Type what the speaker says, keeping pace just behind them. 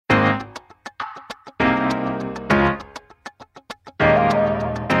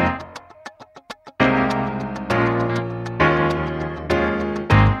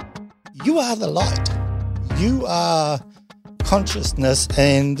are the light. You are consciousness,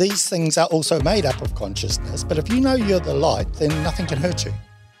 and these things are also made up of consciousness. But if you know you're the light, then nothing can hurt you.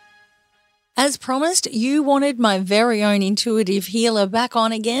 As promised, you wanted my very own intuitive healer back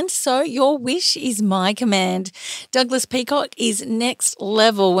on again, so your wish is my command. Douglas Peacock is next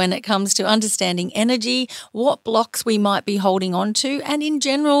level when it comes to understanding energy, what blocks we might be holding on to, and in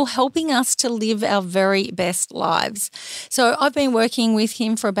general, helping us to live our very best lives. So I've been working with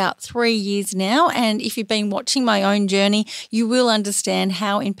him for about 3 years now, and if you've been watching my own journey, you will understand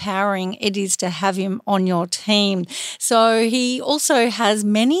how empowering it is to have him on your team. So he also has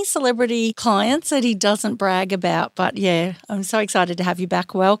many celebrity clients that he doesn't brag about. But yeah, I'm so excited to have you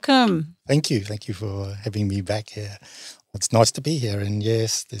back. Welcome. Thank you. Thank you for having me back here. It's nice to be here. And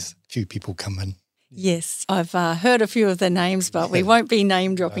yes, there's a few people coming. Yes, I've heard a few of the names, but we won't be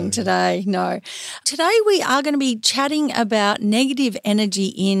name dropping today. No. Today we are going to be chatting about negative energy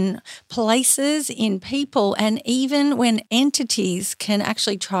in places, in people, and even when entities can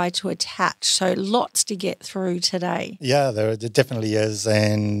actually try to attach. So lots to get through today. Yeah, there definitely is.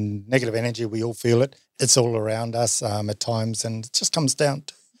 And negative energy, we all feel it. It's all around us at times. And it just comes down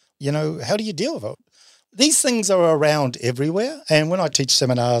to, how do you deal with it? These things are around everywhere. And when I teach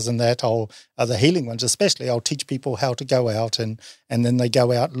seminars and that, the healing ones especially, I'll teach people how to go out and then they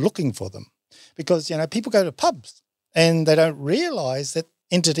go out looking for them. Because, people go to pubs and they don't realise that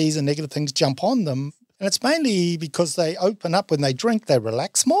entities and negative things jump on them. And it's mainly because they open up when they drink, they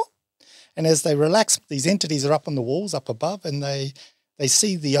relax more. And as they relax, these entities are up on the walls, up above, and they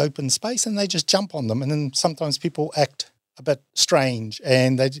see the open space and they just jump on them. And then sometimes people act a bit strange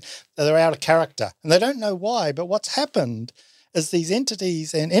and they're out of character and they don't know why. But what's happened is these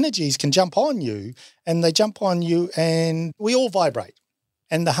entities and energies can jump on you and they jump on you and we all vibrate.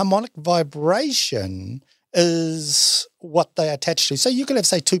 And the harmonic vibration is what they attach to. So you could have,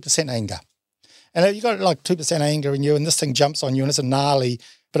 say, 2% anger. And if you've got like 2% anger in you and this thing jumps on you and it's a gnarly,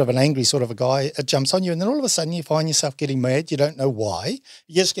 bit of an angry sort of a guy, it jumps on you and then all of a sudden you find yourself getting mad. You don't know why.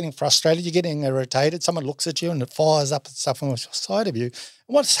 You're just getting frustrated. You're getting irritated. Someone looks at you and it fires up stuff on the side of you. And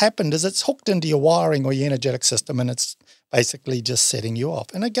what's happened is it's hooked into your wiring or your energetic system and it's basically just setting you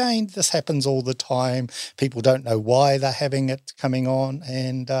off. And again, this happens all the time. People don't know why they're having it coming on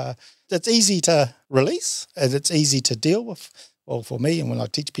and it's easy to release and it's easy to deal with. Well, for me, and when I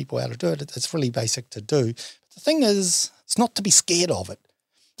teach people how to do it, it's really basic to do. But the thing is, it's not to be scared of it.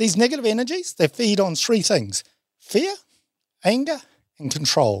 These negative energies, they feed on three things: fear, anger, and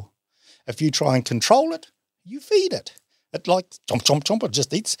control. If you try and control it, you feed it. It like chomp, chomp, chomp, it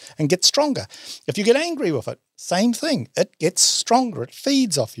just eats and gets stronger. If you get angry with it, same thing. It gets stronger. It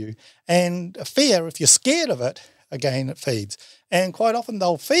feeds off you. And fear, if you're scared of it, again, it feeds. And quite often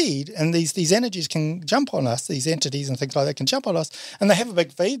they'll feed and these energies can jump on us, these entities and things like that can jump on us and they have a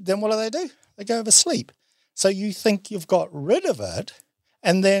big feed. Then what do? They go to sleep. So you think you've got rid of it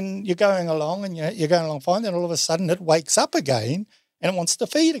and then you're going along and you're going along fine. Then all of a sudden it wakes up again and it wants to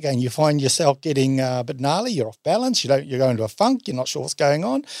feed again. You find yourself getting a bit gnarly. You're off balance. You're going to a funk. You're not sure what's going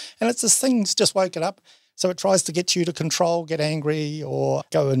on. And it's this thing's just woken up. So it tries to get you to control, get angry or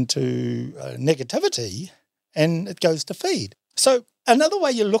go into negativity and it goes to feed. So another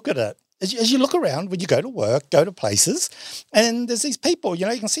way you look at it is as you look around when you go to work, go to places, and there's these people, you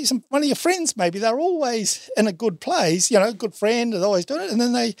can see one of your friends maybe, they're always in a good place, a good friend, they're always doing it, and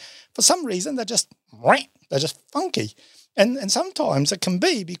then for some reason, they're just funky. And sometimes it can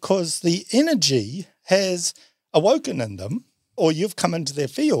be because the energy has awoken in them or you've come into their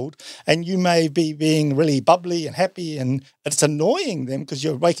field and you may be being really bubbly and happy and it's annoying them because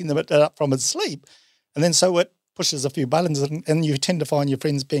you're waking them up from its sleep. And then so it pushes a few buttons and you tend to find your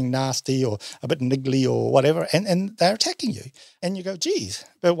friends being nasty or a bit niggly or whatever and they're attacking you. And you go, geez,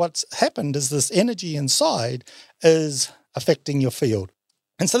 but what's happened is this energy inside is affecting your field.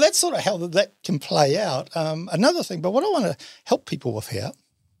 And so that's sort of how that can play out. Another thing, but what I want to help people with here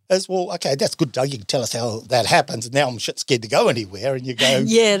is, well, okay, that's good, Doug. You can tell us how that happens. And now I'm shit scared to go anywhere. And you go,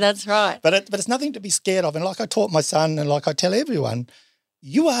 yeah, that's right. But it's nothing to be scared of. And like I taught my son and like I tell everyone,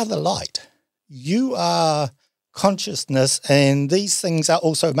 you are the light. You are consciousness, and these things are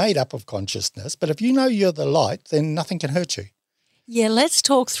also made up of consciousness. But if you know you're the light, then nothing can hurt you. Yeah, let's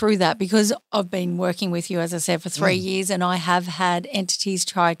talk through that because I've been working with you, as I said, for 3 years and I have had entities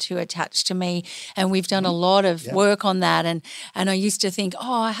try to attach to me and we've done a lot of work on that and I used to think,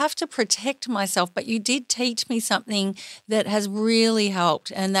 I have to protect myself, but you did teach me something that has really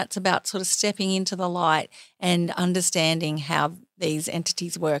helped and that's about sort of stepping into the light and understanding how these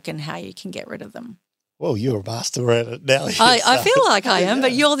entities work and how you can get rid of them. Well, you're a master at it now. I feel like I am,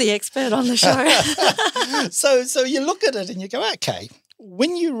 but you're the expert on the show. So you look at it and you go, okay,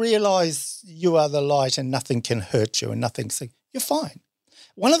 when you realize you are the light and nothing can hurt you and you're fine.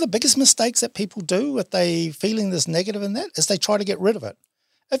 One of the biggest mistakes that people do if they feeling this negative in that is they try to get rid of it.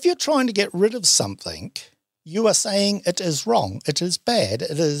 If you're trying to get rid of something, you are saying it is wrong, it is bad,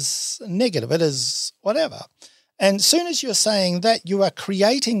 it is negative, it is whatever. And as soon as you're saying that, you are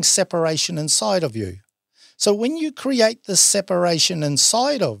creating separation inside of you. So when you create this separation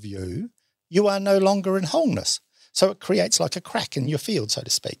inside of you, you are no longer in wholeness. So it creates like a crack in your field, so to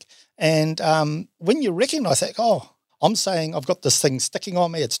speak. And when you recognize that, I'm saying I've got this thing sticking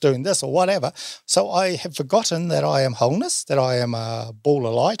on me, it's doing this or whatever. So I have forgotten that I am wholeness, that I am a ball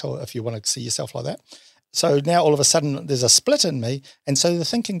of light, or if you want to see yourself like that. So now all of a sudden there's a split in me, and so the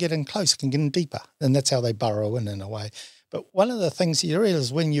thing can get in close, it can get in deeper, and that's how they burrow in a way. But one of the things you realize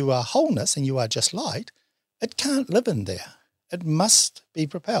is when you are wholeness and you are just light, it can't live in there. It must be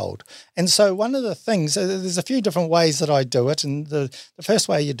propelled. And so one of the things, there's a few different ways that I do it, and the first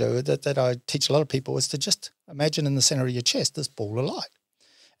way you do it that I teach a lot of people is to just imagine in the center of your chest this ball of light.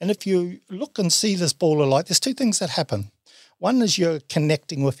 And if you look and see this ball of light, there's two things that happen. One is you're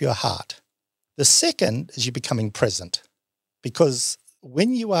connecting with your heart. The second is you're becoming present, because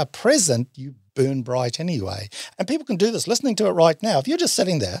when you are present, you burn bright anyway. And people can do this listening to it right now. If you're just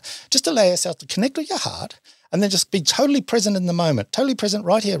sitting there, just allow yourself to connect with your heart and then just be totally present in the moment, totally present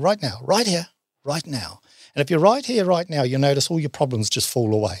right here, right now, right here, right now. And if you're right here, right now, you'll notice all your problems just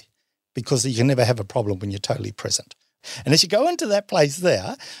fall away, because you can never have a problem when you're totally present. And as you go into that place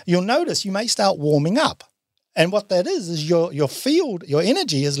there, you'll notice you may start warming up. And what that is your field, your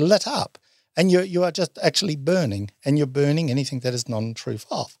energy is lit up. And you are just actually burning, and you're burning anything that is non-truth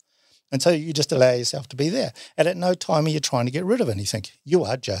off. And so you just allow yourself to be there. And at no time are you trying to get rid of anything. You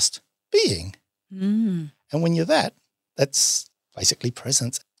are just being. And when you're that's basically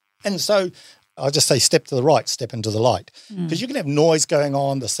presence. And so I'll just say step to the right, step into the light. Because you can have noise going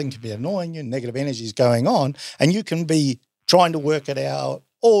on, this thing can be annoying you, negative energy is going on, and you can be trying to work it out,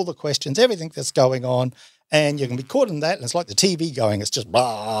 all the questions, everything that's going on, and you can be caught in that, and it's like the TV going, it's just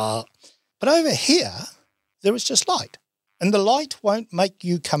blah. But over here, there is just light. And the light won't make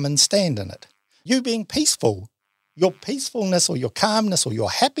you come and stand in it. You being peaceful, your peacefulness or your calmness or your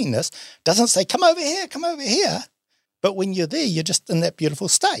happiness doesn't say, come over here, come over here. But when you're there, you're just in that beautiful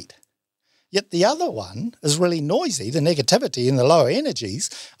state. Yet the other one is really noisy. The negativity and the lower energies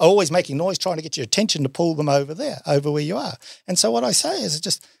are always making noise, trying to get your attention to pull them over there, over where you are. And so what I say is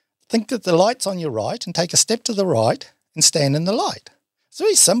just think that the light's on your right and take a step to the right and stand in the light. It's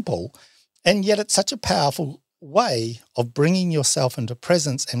very simple. And yet it's such a powerful way of bringing yourself into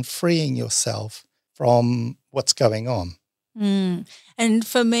presence and freeing yourself from what's going on. And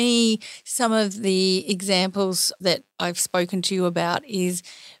for me, some of the examples that I've spoken to you about is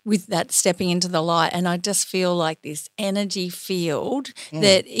with that stepping into the light, and I just feel like this energy field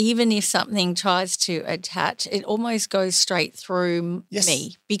that even if something tries to attach, it almost goes straight through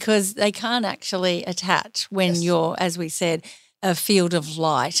me, because they can't actually attach when you're, as we said, a field of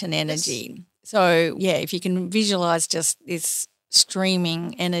light and energy. So, if you can visualize just this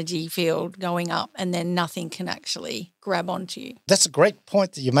streaming energy field going up, and then nothing can actually grab onto you. That's a great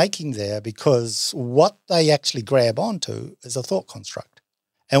point that you're making there, because what they actually grab onto is a thought construct.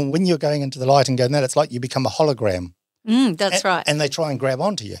 And when you're going into the light and going that, it's like you become a hologram. That's right. And they try and grab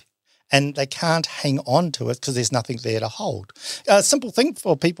onto you. And they can't hang on to it because there's nothing there to hold. A simple thing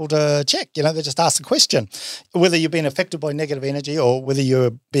for people to check, they just ask the question, whether you're being affected by negative energy or whether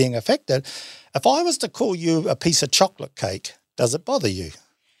you're being affected. If I was to call you a piece of chocolate cake, does it bother you?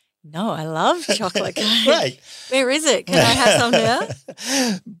 No, I love chocolate cake. Great. Where is it? Can I have some now?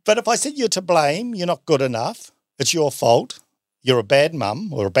 But if I said you're to blame, you're not good enough, it's your fault, you're a bad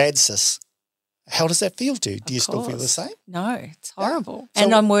mum or a bad sis, how does that feel to you? Do you still feel the same? No, it's horrible. So,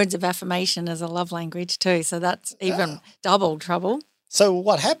 and on words of affirmation as a love language too, so that's even double trouble. So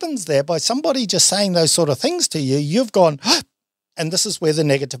what happens there, by somebody just saying those sort of things to you, you've gone, and this is where the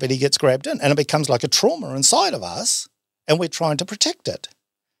negativity gets grabbed in, and it becomes like a trauma inside of us, and we're trying to protect it.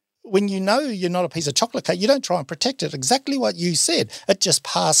 When you know you're not a piece of chocolate cake, you don't try and protect it. Exactly what you said. It just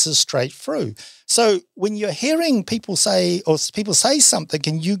passes straight through. So when you're hearing people say something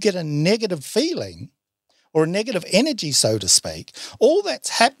and you get a negative feeling or a negative energy, so to speak, all that's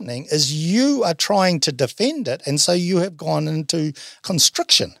happening is you are trying to defend it, and so you have gone into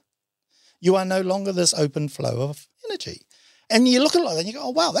constriction. You are no longer this open flow of energy. And you look at it like that and you go, oh,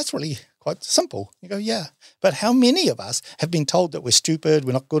 wow, that's really quite simple. You go, yeah. But how many of us have been told that we're stupid,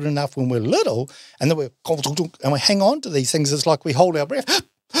 we're not good enough when we're little, and then we hang on to these things. It's like we hold our breath,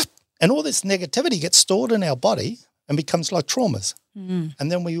 and all this negativity gets stored in our body and becomes like traumas. And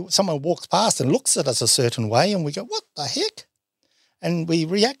then someone walks past and looks at us a certain way, and we go, what the heck? and we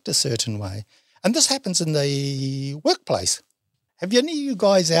react a certain way. And this happens in the workplace. Have any of you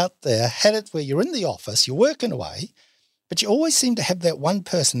guys out there had it where you're in the office, you're working away, but you always seem to have that one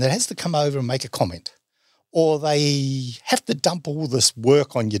person that has to come over and make a comment, or they have to dump all this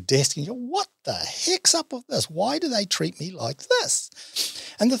work on your desk and you go, what the heck's up with this? Why do they treat me like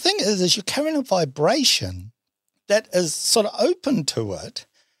this? And the thing is you're carrying a vibration that is sort of open to it,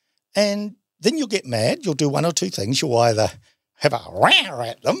 and then you'll get mad. You'll do one or two things. You'll either have a row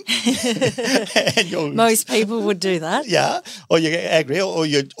at them. And most people would do that. Yeah, or you get angry, or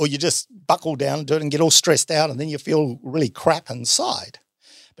you just buckle down and do it and get all stressed out, and then you feel really crap inside.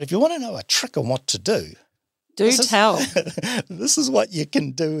 But if you want to know a trick on what to do, tell. This is what you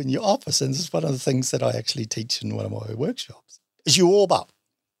can do in your office, and this is one of the things that I actually teach in one of my workshops, is you orb up.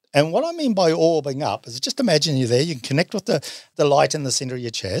 And what I mean by orbing up is just imagine you're there, you can connect with the light in the center of your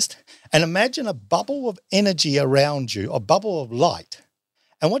chest, and imagine a bubble of energy around you, a bubble of light.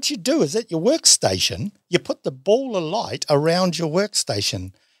 And what you do is at your workstation, you put the ball of light around your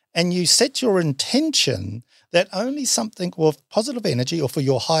workstation, and you set your intention that only something with positive energy or for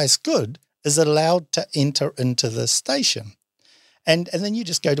your highest good is allowed to enter into the station. And then you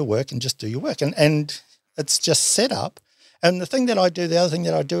just go to work and just do your work. And it's just set up. And the other thing that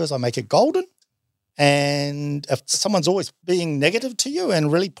I do is I make it golden. And if someone's always being negative to you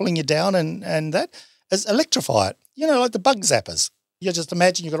and really pulling you down and that, is electrify it. You know, like the bug zappers. You just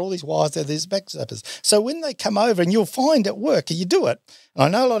imagine you've got all these wires there, these bug zappers. So when they come over, and you'll find at work, you do it. And I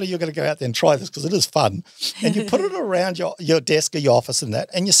know a lot of you are going to go out there and try this because it is fun. And you put it around your desk or your office and that,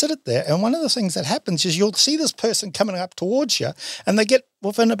 and you sit it there. And one of the things that happens is you'll see this person coming up towards you, and they get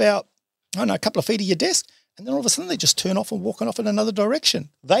within about, a couple of feet of your desk. And then all of a sudden they just turn off and walk off in another direction.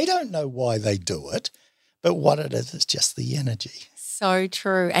 They don't know why they do it, but what it is just the energy. So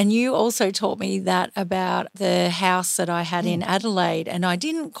true. And you also taught me that about the house that I had in Adelaide, and I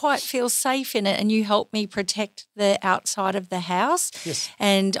didn't quite feel safe in it, and you helped me protect the outside of the house. Yes.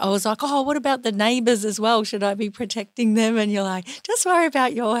 And I was like, oh, what about the neighbours as well? Should I be protecting them? And you're like, just worry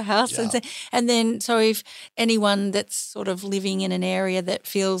about your house. Yeah. And then so if anyone that's sort of living in an area that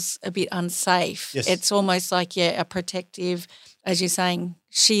feels a bit unsafe, yes. It's almost like, a protective, as you're saying,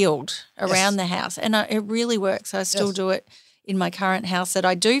 shield around the house. And it really works. I still do it in my current house that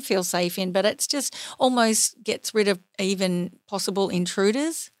I do feel safe in, but it's just almost gets rid of even possible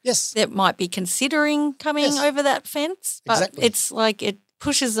intruders that might be considering coming over that fence. But it's like it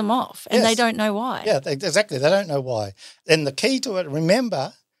pushes them off and they don't know why. Yeah, exactly. They don't know why. And the key to it,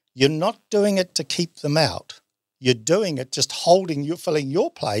 remember, you're not doing it to keep them out. You're doing it just filling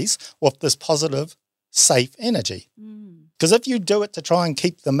your place with this positive, safe energy. Because if you do it to try and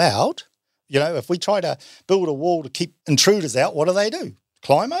keep them out, if we try to build a wall to keep intruders out, what do?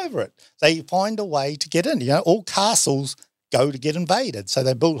 Climb over it. They find a way to get in. All castles go to get invaded. So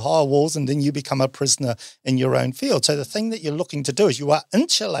they build higher walls, and then you become a prisoner in your own field. So the thing that you're looking to do is you are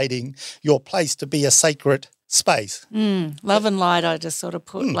insulating your place to be a sacred space. Love and light, I just sort of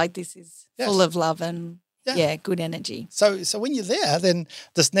put like this is full of love and good energy. So when you're there, then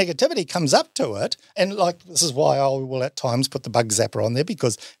this negativity comes up to it. And this is why I will at times put the bug zapper on there,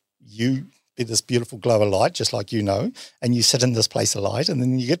 because you be this beautiful glow of light, just like and you sit in this place of light, and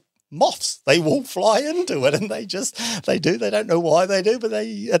then you get moths. They will fly into it, and they don't know why they do, but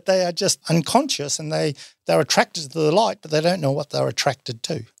they are just unconscious, and they're attracted to the light, but they don't know what they're attracted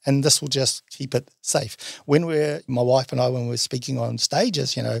to. And this will just keep it safe. When my wife and I, when we're speaking on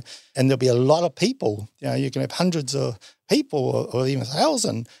stages, and there'll be a lot of people, you can have hundreds of people or even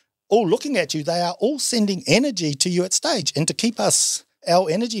 1,000 all looking at you. They are all sending energy to you at stage. And to keep our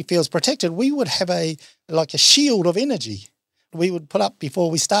energy fields protected, we would have a shield of energy we would put up before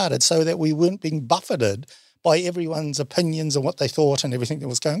we started, so that we weren't being buffeted by everyone's opinions and what they thought and everything that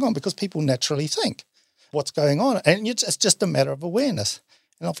was going on, because people naturally think what's going on. And it's just a matter of awareness.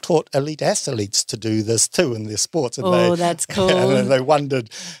 And I've taught elite athletes to do this too in their sports. And that's cool. And then they wondered,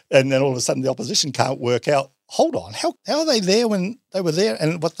 and then all of a sudden the opposition can't work out, hold on, how are they there when they were there?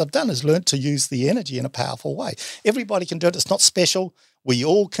 And what they've done is learned to use the energy in a powerful way. Everybody can do it. It's not special. We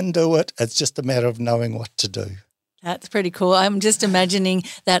all can do it. It's just a matter of knowing what to do. That's pretty cool. I'm just imagining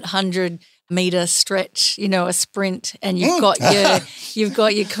that 100-meter stretch, a sprint, and you've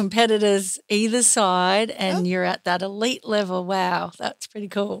got your competitors either side, and you're at that elite level. Wow, that's pretty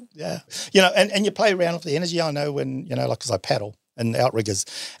cool. Yeah, and you play around with the energy. I know when because I paddle and outriggers,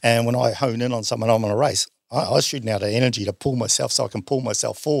 and when I hone in on someone, I'm on a race. I was shooting out energy to pull myself so I can pull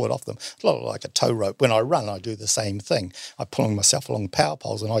myself forward off them. It's a lot like a tow rope. When I run, I do the same thing. I'm pulling myself along power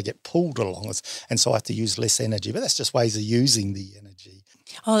poles, and I get pulled along, and so I have to use less energy. But that's just ways of using the energy.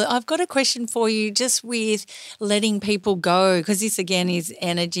 Oh, I've got a question for you just with letting people go, because this again is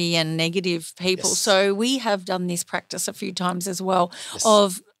energy and negative people. Yes. So we have done this practice a few times as well Yes.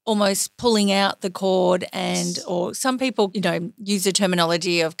 of almost pulling out the cord and or some people, use the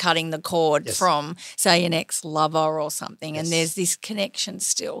terminology of cutting the cord Yes. from, say, an ex-lover or something, and Yes. there's this connection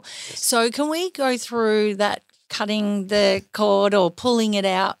still. So can we go through that cutting the cord or pulling it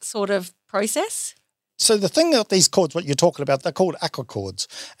out sort of process? So the thing about these cords, what you're talking about, they're called aqua cords.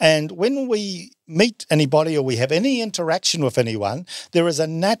 And when we meet anybody or we have any interaction with anyone, there is a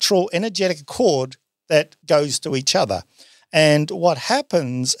natural energetic cord that goes to each other. And what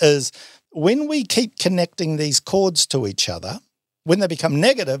happens is when we keep connecting these cords to each other, when they become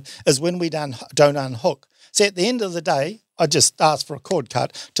negative is when we don't unhook. See, at the end of the day, I just asked for a cord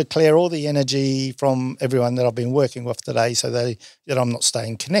cut to clear all the energy from everyone that I've been working with today so that I'm not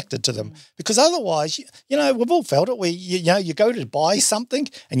staying connected to them. Because otherwise, we've all felt it. You go to buy something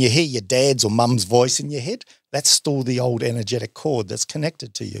and you hear your dad's or mum's voice in your head. That's still the old energetic cord that's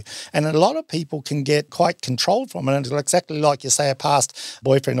connected to you. And a lot of people can get quite controlled from it. And it's exactly like you say, a past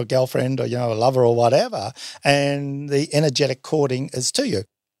boyfriend or girlfriend or, a lover or whatever. And the energetic cording is to you.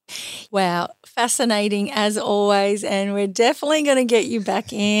 Wow, fascinating as always, and we're definitely going to get you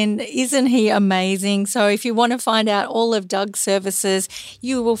back in. Isn't he amazing? So if you want to find out all of Doug's services,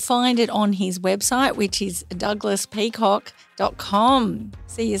 you will find it on his website, which is douglaspeacock.com.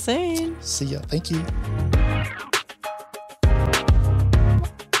 See you soon. See ya. Thank you.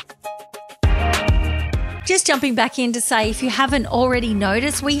 Just jumping back in to say, if you haven't already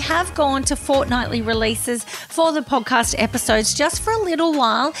noticed, we have gone to fortnightly releases for the podcast episodes just for a little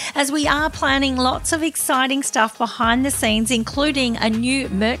while, as we are planning lots of exciting stuff behind the scenes, including a new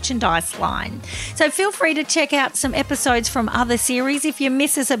merchandise line. So feel free to check out some episodes from other series if you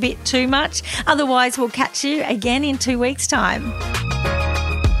miss us a bit too much. Otherwise, we'll catch you again in 2 weeks' time.